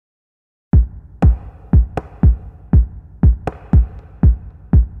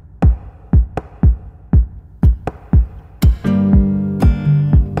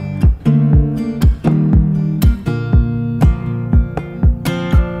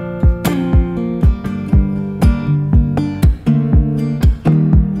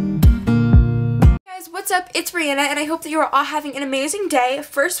up? It's Brianna, and I hope that you are all having an amazing day.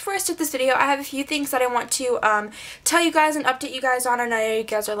 First, before I start this video, I have a few things that I want to tell you guys and update you guys on. And I know you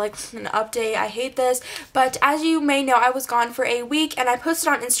guys are like, an update, I hate this. But as you may know, I was gone for a week, and I posted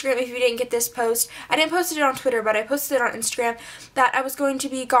on Instagram, if you didn't get this post. I didn't post it on Twitter, but I posted it on Instagram, that I was going to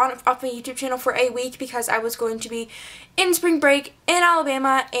be gone off my YouTube channel for a week because I was going to be in spring break in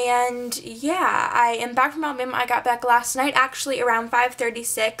Alabama. And yeah, I am back from Alabama. I got back last night, actually around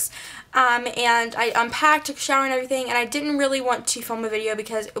 5:36. And I unpacked, took a shower and everything, and I didn't really want to film a video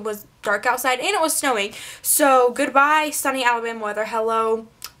because it was dark outside and it was snowing. So goodbye sunny Alabama weather. Hello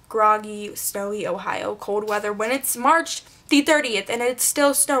groggy, snowy Ohio cold weather when it's March the 30th and it's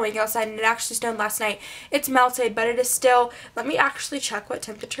still snowing outside, and it actually snowed last night. It's melted, but it is still, let me actually check what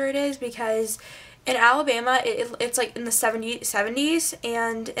temperature it is, because in Alabama it's like in the 70s,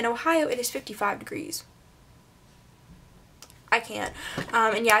 and in Ohio it is 55 degrees. I can't.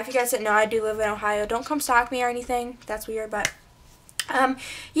 And yeah, if you guys didn't know, I do live in Ohio. Don't come stalk me or anything. That's weird, but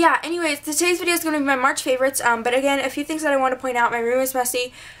yeah, anyways, today's video is going to be my March favorites. But again, a few things that I want to point out. My room is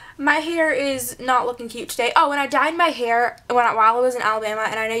messy. My hair is not looking cute today. Oh, and I dyed my hair while I was in Alabama,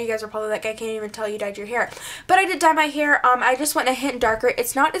 and I know you guys are probably like, I can't even tell you dyed your hair. But I did dye my hair. I just went a hint darker.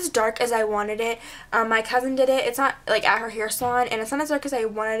 It's not as dark as I wanted it. My cousin did it. It's not like at her hair salon, and it's not as dark as I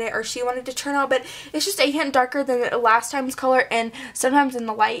wanted it or she wanted to turn out, but it's just a hint darker than the last time's color, and sometimes in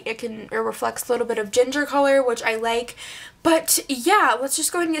the light it reflects a little bit of ginger color, which I like. But yeah, let's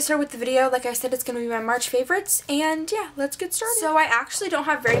just go ahead and get started with the video. Like I said, it's going to be my March favorites, and yeah, let's get started. So I actually don't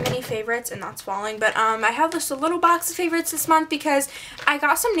have very many favorites, and that's falling, but I have just a little box of favorites this month because I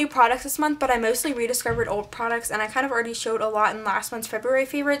got some new products this month, but I mostly rediscovered old products, and I kind of already showed a lot in last month's February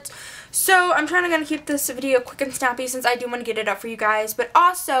favorites. So I'm trying to keep this video quick and snappy since I do want to get it up for you guys. But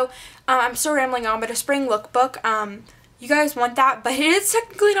also, I'm still rambling on, but a spring lookbook, you guys want that, but it is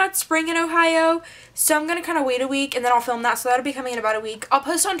technically not spring in Ohio, so I'm going to kind of wait a week and then I'll film that, so that'll be coming in about a week. I'll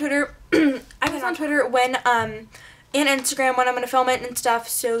post on Twitter, I post on Twitter when, and Instagram when I'm going to film it and stuff,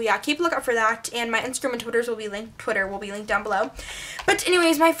 so yeah, keep a lookout for that, and my Instagram and Twitter will be linked down below. But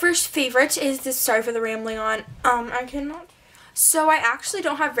anyways, my first favorite is this, sorry for the rambling on, I cannot. So I actually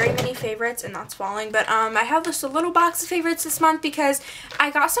don't have very many favorites, and that's falling, but I have just a little box of favorites this month because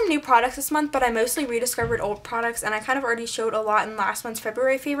I got some new products this month, but I mostly rediscovered old products, and I kind of already showed a lot in last month's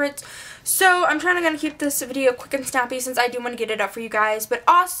February favorites. So I'm trying to keep this video quick and snappy since I do want to get it up for you guys. But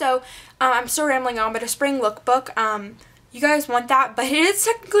also, I'm still rambling on, but a spring lookbook, you guys want that, but it is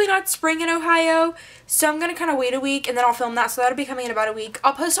technically not spring in Ohio, so I'm going to kind of wait a week and then I'll film that, so that'll be coming in about a week.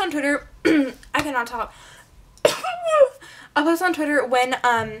 I'll post on Twitter, I cannot talk. I'll post on Twitter when,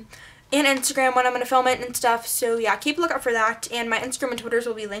 and Instagram when I'm going to film it and stuff, so yeah, keep a lookout for that, and my Instagram and Twitter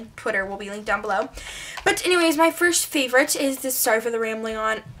will be linked down below. But anyways, my first favorite is this, sorry for the rambling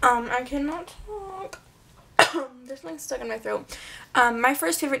on, I cannot talk. There's something stuck in my throat. My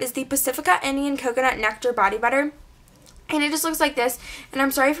first favorite is the Pacifica Indian Coconut Nectar Body Butter. And it just looks like this, and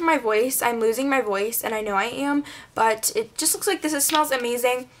I'm sorry for my voice, I'm losing my voice, and I know I am, but it just looks like this. It smells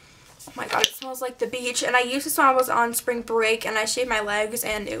amazing. Oh my god, it smells like the beach, and I used this when I was on spring break, and I shaved my legs,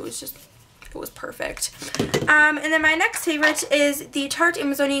 and it was perfect. And then my next favorite is the Tarte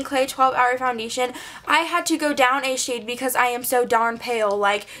Amazonian Clay 12-Hour Foundation. I had to go down a shade because I am so darn pale,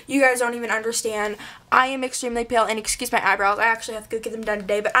 like, you guys don't even understand. I am extremely pale, and excuse my eyebrows, I actually have to go get them done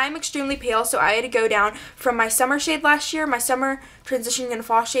today, but I'm extremely pale, so I had to go down from my summer shade last year, my summer transitioning into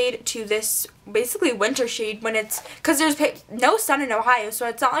fall shade, to this basically winter shade when it's, because there's no sun in Ohio, so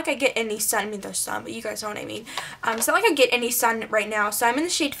it's not like I get any sun. I mean, there's sun, but you guys know what I mean. It's not like I get any sun right now, so I'm in the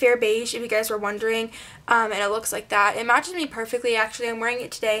shade Fair Beige, if you guys were wondering, and it looks like that. It matches me perfectly, actually. I'm wearing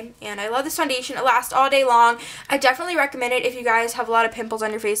it today, and I love this foundation. It lasts all day long. I definitely recommend it if you guys have a lot of pimples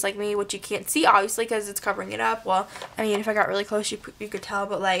on your face like me, which you can't see, obviously, because it's covering it up. Well, I mean, if I got really close, you could tell,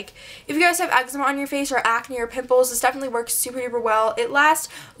 but like, if you guys have eczema on your face or acne or pimples, this definitely works super duper well. It lasts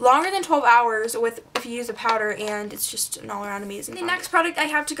longer than 12 hours if you use a powder, and it's just an all-around amazing product. The next product I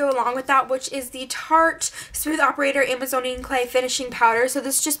have to go along with that, which is the Tarte Smooth Operator Amazonian Clay Finishing Powder. So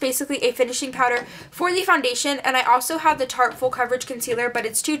this is just basically a finishing powder for the foundation, and I also have the Tarte Full Coverage Concealer, but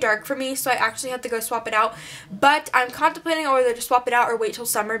it's too dark for me, so I actually have to go swap it out. But I'm contemplating on whether to swap it out or wait till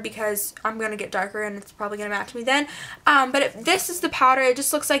summer because I'm going to get darker and it's probably going to match me then. But if this is the powder. It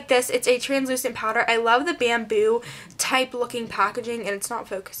just looks like this. It's a translucent powder. I love the bamboo type looking packaging, and it's not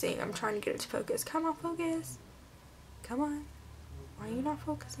focusing. I'm trying to get it to focus. Come on, focus. Come on. Why are you not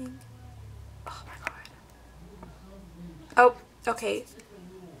focusing? Oh my god. Oh, okay.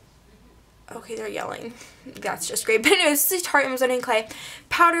 Okay, they're yelling. That's just great. But anyways, this is Tarte Amazonian Clay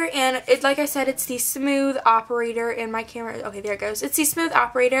powder, and it, like I said, it's the Smooth Operator in my camera. Okay, there it goes. It's the Smooth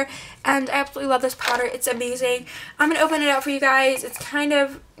Operator, and I absolutely love this powder. It's amazing. I'm going to open it up for you guys. It's kind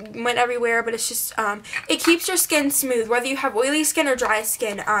of went everywhere, but it's just, it keeps your skin smooth, whether you have oily skin or dry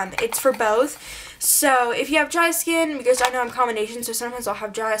skin. It's for both. So if you have dry skin, because I know I'm combination, so sometimes I'll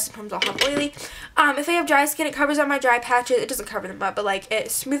have dry, sometimes I'll have oily. If I have dry skin, it covers up my dry patches. It doesn't cover them up, but like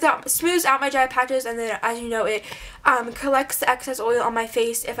it smooths out my dry patches, and then as you know, it collects the excess oil on my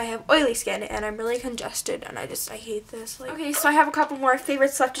face if I have oily skin, and I'm really congested, and I hate this. Like, okay, so I have a couple more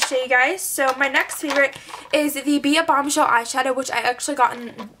favorites left to show you guys. So my next favorite is the Be a Bombshell eyeshadow, which I actually got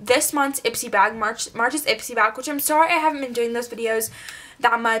in this month's Ipsy bag, March's Ipsy bag, which I'm sorry I haven't been doing those videos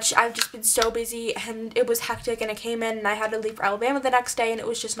that much. I've just been so busy, and it was hectic, and it came in, and I had to leave for Alabama the next day, and it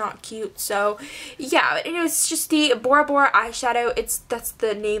was just not cute. So yeah, it's just the Bora Bora eyeshadow. That's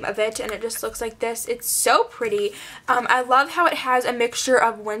the name of it, and it just looks like this. It's so pretty. I love how it has a mixture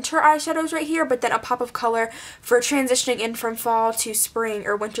of winter eyeshadows right here, but then a pop of color for transitioning in from fall to spring,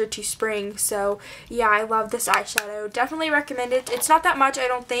 or winter to spring. So yeah, I love this eyeshadow. Definitely recommend it. It's not that much, I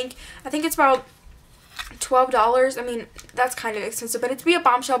don't think. I think it's about $12. I mean, that's kind of expensive, but it's Be a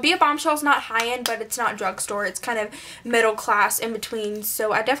Bombshell. Be a Bombshell is not high-end, but it's not drugstore. It's kind of middle class in between.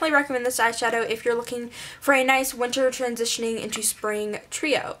 So I definitely recommend this eyeshadow if you're looking for a nice winter transitioning into spring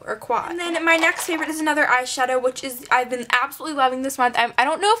trio or quad. And then my next favorite is another eyeshadow, which is I've been absolutely loving this month. I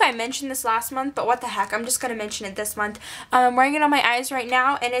don't know if I mentioned this last month, but what the heck, I'm just going to mention it this month. I'm wearing it on my eyes right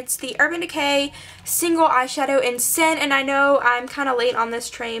now, and it's the Urban Decay Single Eyeshadow in Sin. And I know I'm kind of late on this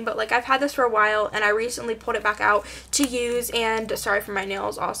train, but like I've had this for a while, and I recently pulled it back out to use, and sorry for my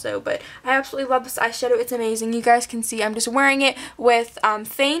nails also, but I absolutely love this eyeshadow. It's amazing. You guys can see I'm just wearing it with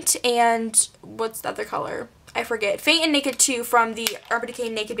Faint and what's the other color? I forget. Faint and Naked 2 from the Urban Decay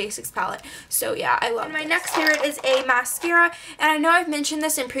Naked Basics palette. So yeah, I love it. My next favorite is a mascara, and I know I've mentioned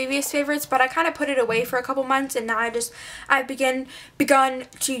this in previous favorites, but I kind of put it away for a couple months, and now I've begun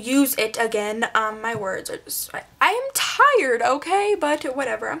to use it again. My words are just, I am tired, okay, but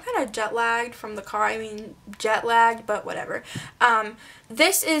whatever. I'm kind of jet lagged from the car. I mean, jet lagged, but whatever.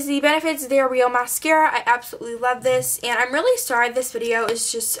 This is the Benefits They're Real mascara. I absolutely love this, and I'm really sorry this video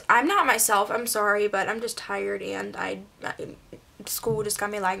is just, I'm not myself. I'm sorry, but I'm just tired, and school just got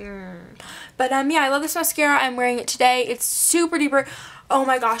me like, But yeah, I love this mascara. I'm wearing it today. It's super duper, oh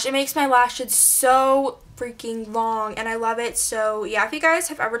my gosh, it makes my lashes so freaking long, and I love it. So yeah, if you guys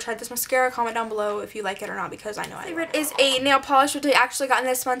have ever tried this mascara, comment down below if you like it or not, because I know I favorite is a nail polish, which I actually got in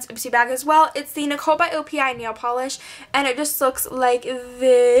this month's Ipsy bag as well. It's the Nicole by OPI nail polish, and it just looks like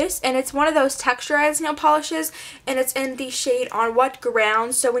this, and it's one of those texturized nail polishes, and it's in the shade On What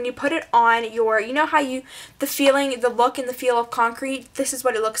Ground. So when you put it on your, you know how the look and the feel of concrete, this is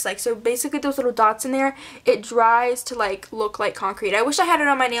what it looks like. So basically those little dots in there, it dries to like look like concrete. I wish I had it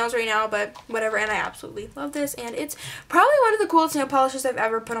on my nails right now, but whatever, and I absolutely love this, and it's probably one of the coolest nail polishes I've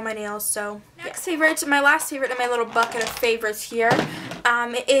ever put on my nails. So next favorite, my last favorite in my little bucket of favorites here,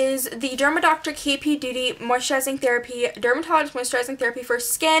 is the DermaDoctor KP Duty Moisturizing Therapy, Dermatologist Moisturizing Therapy for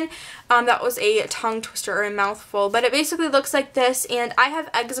Skin. That was a tongue twister or a mouthful, but it basically looks like this, and I have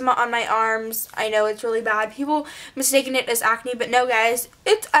eczema on my arms. I know it's really bad. People mistaken it as acne, but no guys,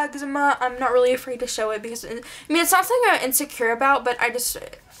 it's eczema. I'm not really afraid to show it because, I mean, it's not something I'm insecure about, but I was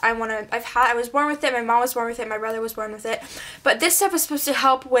born with it, my mom was born with it, my brother was born with it, but this stuff is supposed to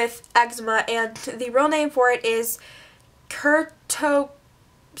help with eczema, and the real name for it is Keratosis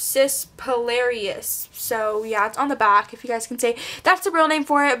pilaris. So yeah, it's on the back, if you guys can see. That's the real name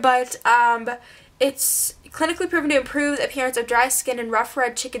for it, but it's clinically proven to improve the appearance of dry skin and rough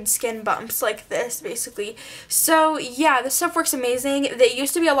red chicken skin bumps like this, basically. So yeah, this stuff works amazing. They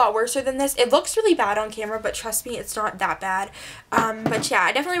used to be a lot worse than this. It looks really bad on camera, but trust me, it's not that bad. But yeah,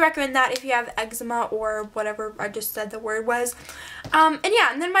 I definitely recommend that if you have eczema or whatever I just said the word was. And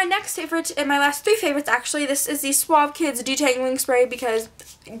yeah, and then my next favorite, and my last three favorites actually, this is the Suave Kids Detangling Spray, because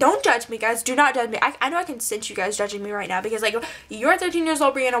don't judge me, guys. Do not judge me. I know I can sense you guys judging me right now, because like, you're 13 years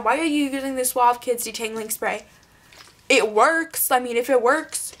old, Brianna. Why are you using the Suave Kids Detangling Spray? It works. I mean, if it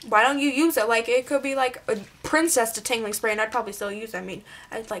works, why don't you use it? Like, it could be like a princess detangling spray, and I'd probably still use it. I mean,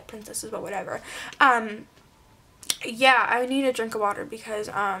 I like princesses, but whatever. Yeah, I need a drink of water because,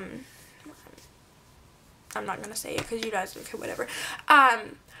 I'm not gonna say it because you guys, okay, whatever.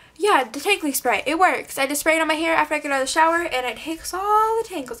 Yeah, detangling spray, it works. I just spray it on my hair after I get out of the shower, and it takes all the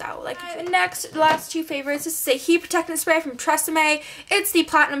tangles out. Like, next, last two favorites. This is a heat protectant spray from Tresemme. It's the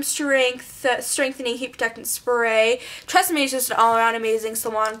Platinum Strengthening Heat Protectant Spray. Tresemme is just an all-around amazing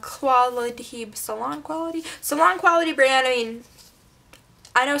salon quality brand. I mean,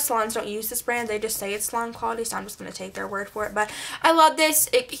 I know salons don't use this brand. They just say it's salon quality, so I'm just going to take their word for it. But I love this.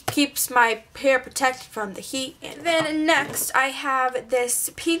 It keeps my hair protected from the heat. And then next, I have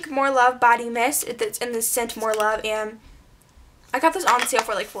this Pink More Love Body Mist. It's in the scent More Love, and I got this on sale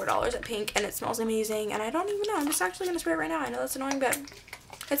for like $4 at Pink, and it smells amazing. And I don't even know. I'm just actually going to spray it right now. I know that's annoying, but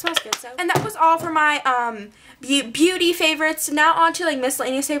it smells good. So, and that was all for my beauty favorites. Now on to like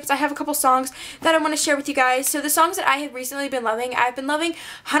miscellaneous favorites. I have a couple songs that I want to share with you guys. So the songs that I have recently been loving, I've been loving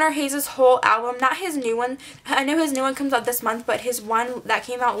Hunter Hayes' whole album, not his new one. I know his new one comes out this month, but his one that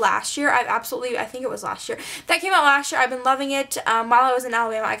came out last year, I think it was last year. That came out last year. I've been loving it. While I was in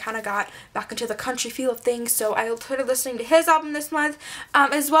Alabama, I kind of got back into the country feel of things, so I started listening to his album this month,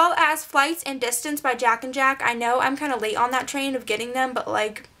 as well as Flights and Distance by Jack and Jack. I know I'm kind of late on that train of getting them, but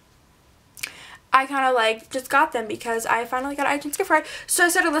like, I kind of like just got them because I finally got iTunes gift card, so I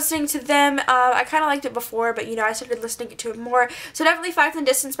started listening to them. I kind of liked it before, but you know, I started listening to it more. So definitely Flights and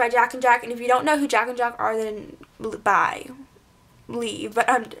Distance by Jack and Jack, and if you don't know who Jack and Jack are, then leave, but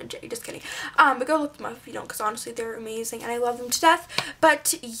I'm just kidding. But go look them up if you don't, because honestly they're amazing and I love them to death.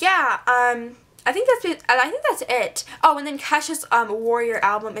 But yeah, I think that's it. Oh, and then Kesha's Warrior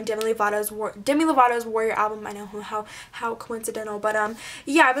album and Demi Lovato's Warrior album. I know how coincidental, but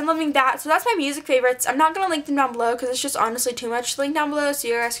yeah, I've been loving that. So that's my music favorites. I'm not gonna link them down below because it's just honestly too much to link down below, so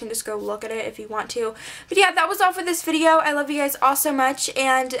you guys can just go look at it if you want to. But yeah, that was all for this video. I love you guys all so much,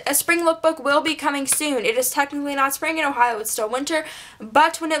 and a spring lookbook will be coming soon. It is technically not spring in Ohio, it's still winter,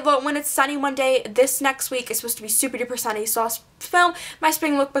 but when it's sunny one day, this next week is supposed to be super duper sunny, so I'll film my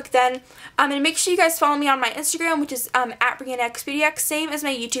spring lookbook then. And make sure you guys follow me on my Instagram, which is at BriannaxBeautyx, same as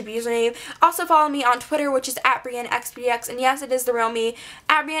my YouTube username. Also follow me on Twitter, which is at BriannaxBeautyx, and yes, it is the real me,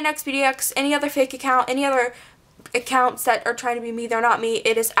 at BriannaxBeautyx. Any other fake account, any other accounts that are trying to be me, they're not me.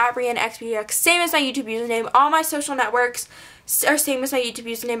 It is at BriannaxBeautyx, same as my YouTube username. All my social networks are same as my YouTube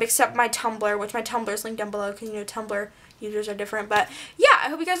username, except my Tumblr, which my Tumblr is linked down below, because you know Tumblr users are different. But yeah, I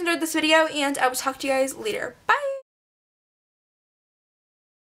hope you guys enjoyed this video, and I will talk to you guys later. Bye!